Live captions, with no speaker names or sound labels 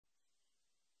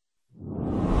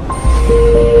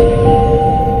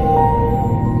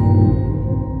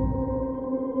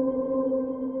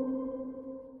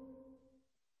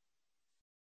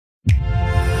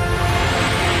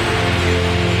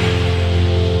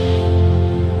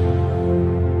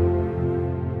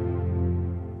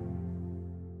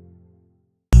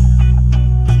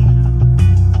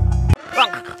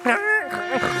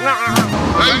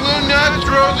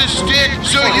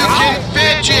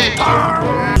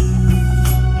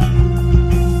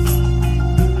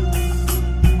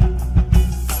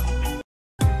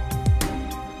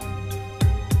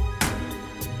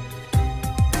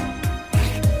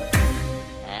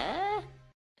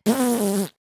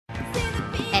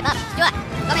Stuart,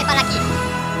 come palagi.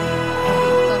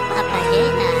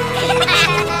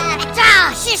 Ah,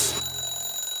 shish!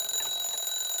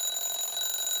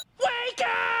 Wake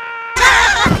up!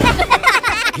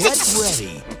 Get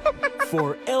ready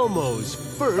for Elmo's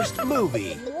first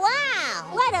movie.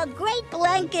 Wow, what a great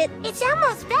blanket. It's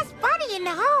Elmo's best buddy in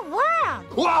the whole world.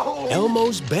 Whoa!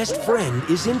 Elmo's best friend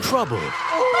is in trouble.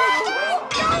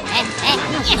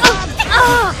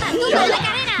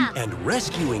 And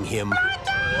rescuing him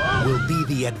will be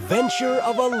the adventure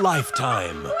of a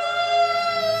lifetime.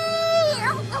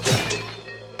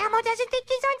 Elmo doesn't think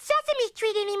he's on Sesame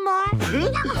Street anymore.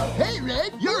 Hey,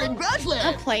 Red, you're in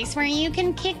Grouchland. A place where you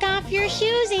can kick off your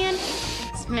shoes and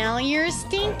smell your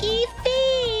stinky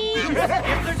feet. If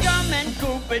they're dumb and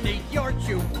goop beneath your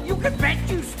shoe, you can bet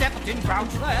you stepped in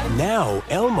Grouchland. Now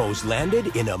Elmo's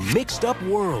landed in a mixed-up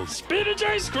world Spinach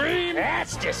ice cream!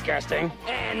 That's disgusting.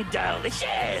 And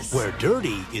delicious. where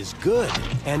dirty is good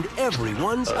and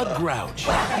everyone's a grouch.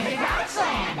 Now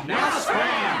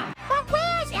scram! But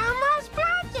where's Elmo's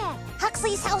blanket?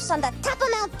 Huxley's house on the top of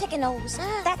Mount Pickanos.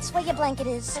 That's where your blanket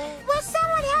is. Will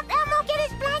someone help Elmo get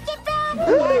his blanket back?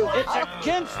 It's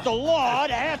against the law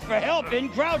to ask for help in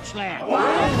Grouchland.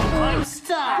 I'm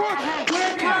stuck.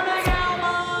 We're coming,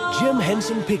 Elmo! Jim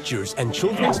Henson Pictures and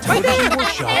Children's Television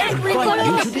Workshop invite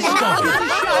you to discover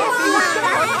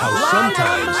how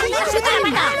sometimes losing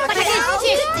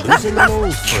an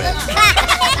old friend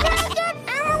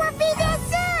Elmo will be there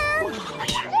soon.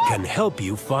 can help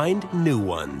you find new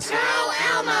ones.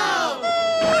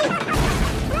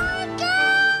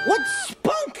 What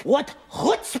spunk? What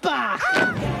chutzpah?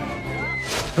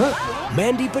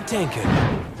 Mandy Patinkin,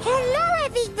 Hello,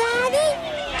 everybody.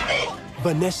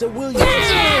 Vanessa Williams,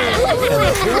 and the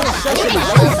whole Sesame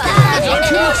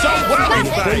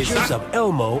The Adventures of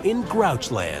Elmo in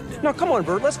Grouchland. Now, come on,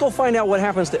 Bert. Let's go find out what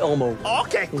happens to Elmo.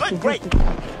 Okay, good, great.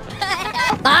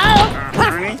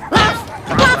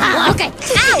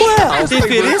 Well, if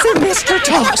it isn't Mr.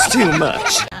 Talks Too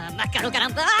Much.